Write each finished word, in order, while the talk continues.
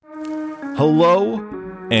Hello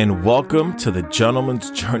and welcome to the Gentleman's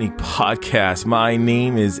Journey podcast. My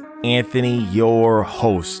name is Anthony, your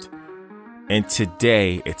host, and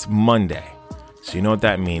today it's Monday. So you know what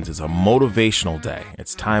that means? It's a motivational day.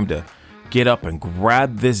 It's time to get up and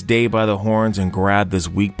grab this day by the horns and grab this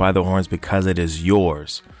week by the horns because it is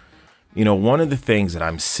yours. You know, one of the things that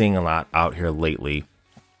I'm seeing a lot out here lately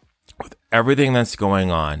with everything that's going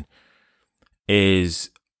on is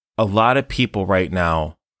a lot of people right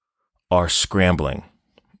now are scrambling,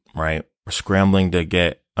 right? We're scrambling to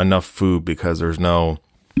get enough food because there's no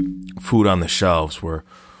food on the shelves. We're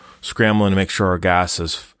scrambling to make sure our gas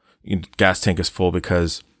tank is full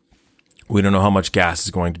because we don't know how much gas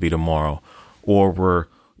is going to be tomorrow. Or we're,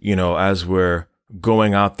 as we're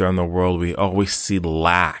going out there in the world, we always see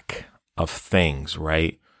lack of things,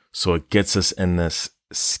 right? So it gets us in this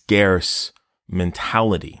scarce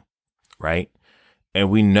mentality, right?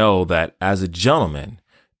 And we know that as a gentleman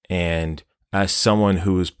and as someone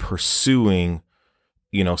who is pursuing,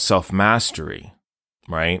 self-mastery,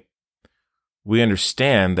 right? We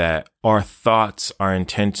understand that our thoughts, our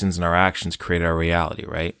intentions, and our actions create our reality,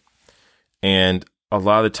 right? And a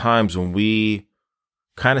lot of the times when we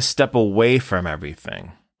kind of step away from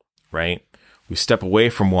everything, right? We step away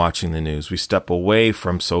from watching the news. We step away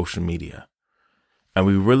from social media. And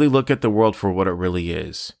we really look at the world for what it really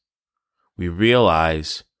is. We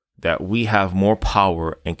realize that we have more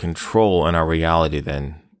power and control in our reality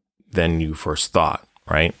than you first thought,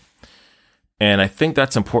 right? And I think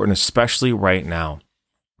that's important, especially right now.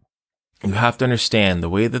 You have to understand the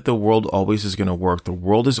way that the world always is going to work. The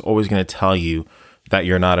world is always going to tell you that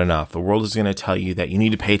you're not enough. The world is going to tell you that you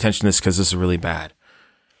need to pay attention to this because this is really bad.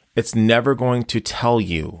 It's never going to tell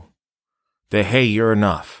you that, hey, you're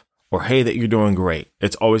enough, or hey, that you're doing great.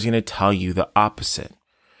 It's always going to tell you the opposite.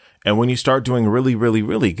 And when you start doing really, really,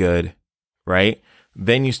 really good, right,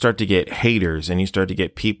 then you start to get haters and you start to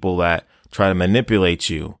get people that try to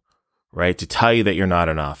manipulate you, right, to tell you that you're not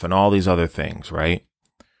enough and all these other things, right?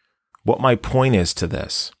 What my point is to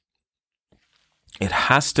this, it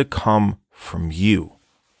has to come from you.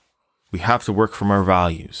 We have to work from our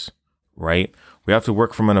values, right? We have to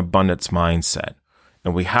work from an abundance mindset,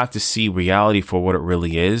 and we have to see reality for what it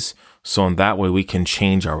really is. So in that way, we can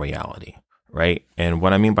change our reality. Right. And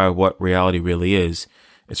what I mean by what reality really is,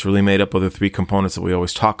 it's really made up of the three components that we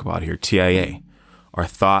always talk about here, TIA, our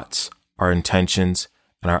thoughts, our intentions,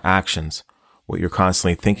 and our actions. What you're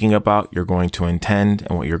constantly thinking about, you're going to intend,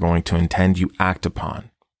 and what you're going to intend, you act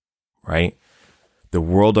upon. Right. The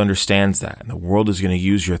world understands that, and the world is going to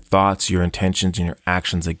use your thoughts, your intentions, and your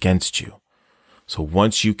actions against you. So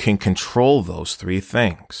once you can control those three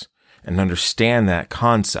things and understand that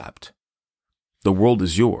concept, the world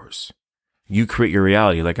is yours. You create your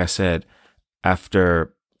reality. Like I said,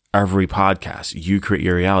 after every podcast, you create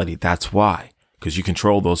your reality. That's why, because you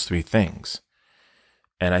control those three things.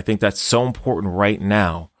 And I think that's so important right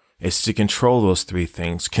now is to control those three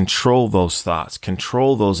things, control those thoughts,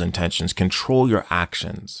 control those intentions, control your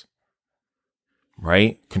actions,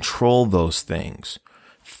 right? Control those things.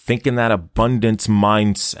 Think in that abundance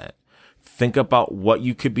mindset. Think about what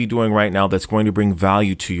you could be doing right now that's going to bring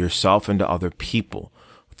value to yourself and to other people.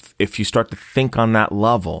 If you start to think on that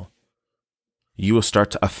level, you will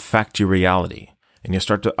start to affect your reality and you'll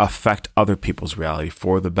start to affect other people's reality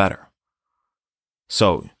for the better.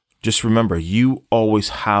 So just remember, you always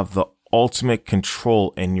have the ultimate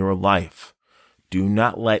control in your life. Do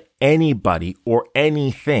not let anybody or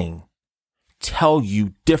anything tell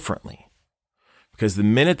you differently, because the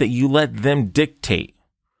minute that you let them dictate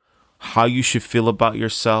how you should feel about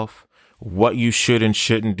yourself, what you should and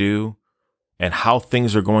shouldn't do, and how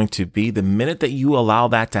things are going to be, the minute that you allow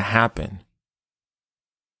that to happen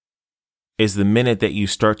is the minute that you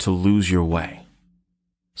start to lose your way.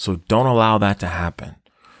 So don't allow that to happen.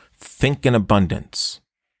 Think in abundance,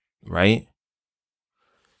 right?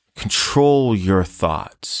 Control your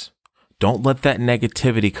thoughts. Don't let that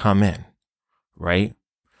negativity come in, right?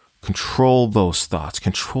 Control those thoughts.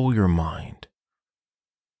 Control your mind,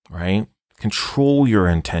 right? Control your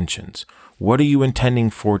intentions. What are you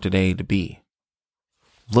intending for today to be?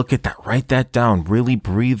 Look at that, write that down, really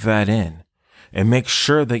breathe that in, and make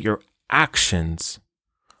sure that your actions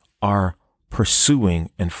are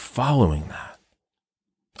pursuing and following that.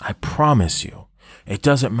 I promise you, it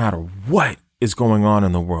doesn't matter what is going on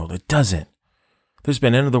in the world. It doesn't. There's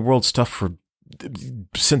been end of the world stuff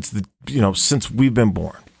since we've been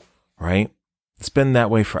born, right? It's been that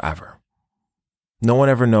way forever. No one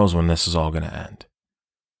ever knows when this is all going to end.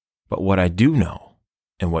 But what I do know,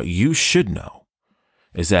 and what you should know,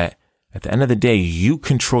 is that at the end of the day, you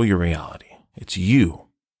control your reality. It's you.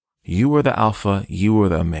 You are the Alpha, you are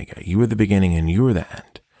the Omega, you are the beginning and you are the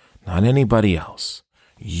end, not anybody else.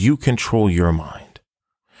 You control your mind.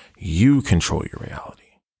 You control your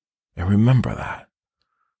reality. And remember that.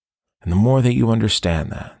 And the more that you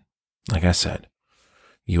understand that, like I said,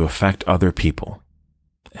 you affect other people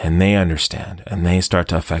and they understand and they start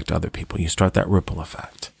to affect other people. You start that ripple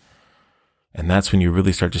effect. And that's when you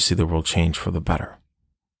really start to see the world change for the better.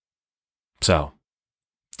 So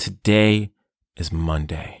today is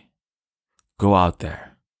Monday. Go out there.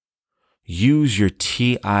 Use your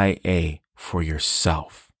TIA for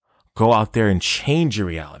yourself. Go out there and change your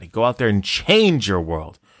reality. Go out there and change your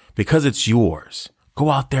world because it's yours. Go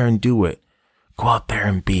out there and do it. Go out there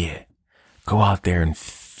and be it. Go out there and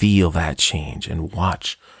feel that change and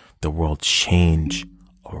watch the world change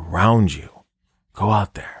around you. Go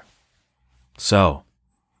out there. So,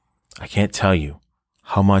 I can't tell you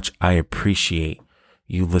how much I appreciate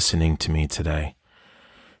you listening to me today.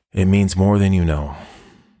 It means more than you know.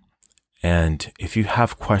 And if you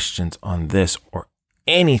have questions on this or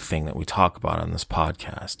anything that we talk about on this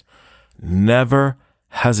podcast, never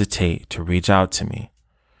hesitate to reach out to me.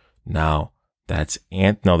 Now, there's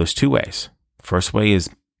two ways. First way is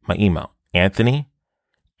my email,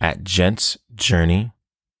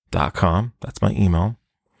 anthony@gentsjourney.com. That's my email.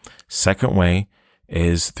 Second way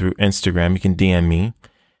is through Instagram. You can DM me,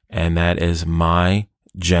 and that is my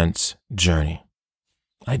Gents Journey.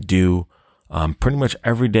 I do pretty much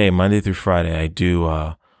every day, Monday through Friday, I do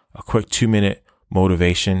a quick 2-minute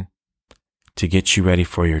motivation to get you ready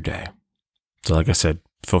for your day. So like I said,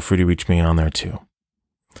 feel free to reach me on there too.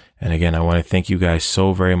 And again, I want to thank you guys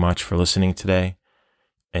so very much for listening today.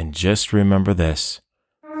 And just remember this,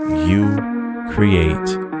 you create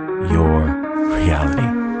your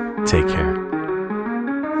reality. Take care.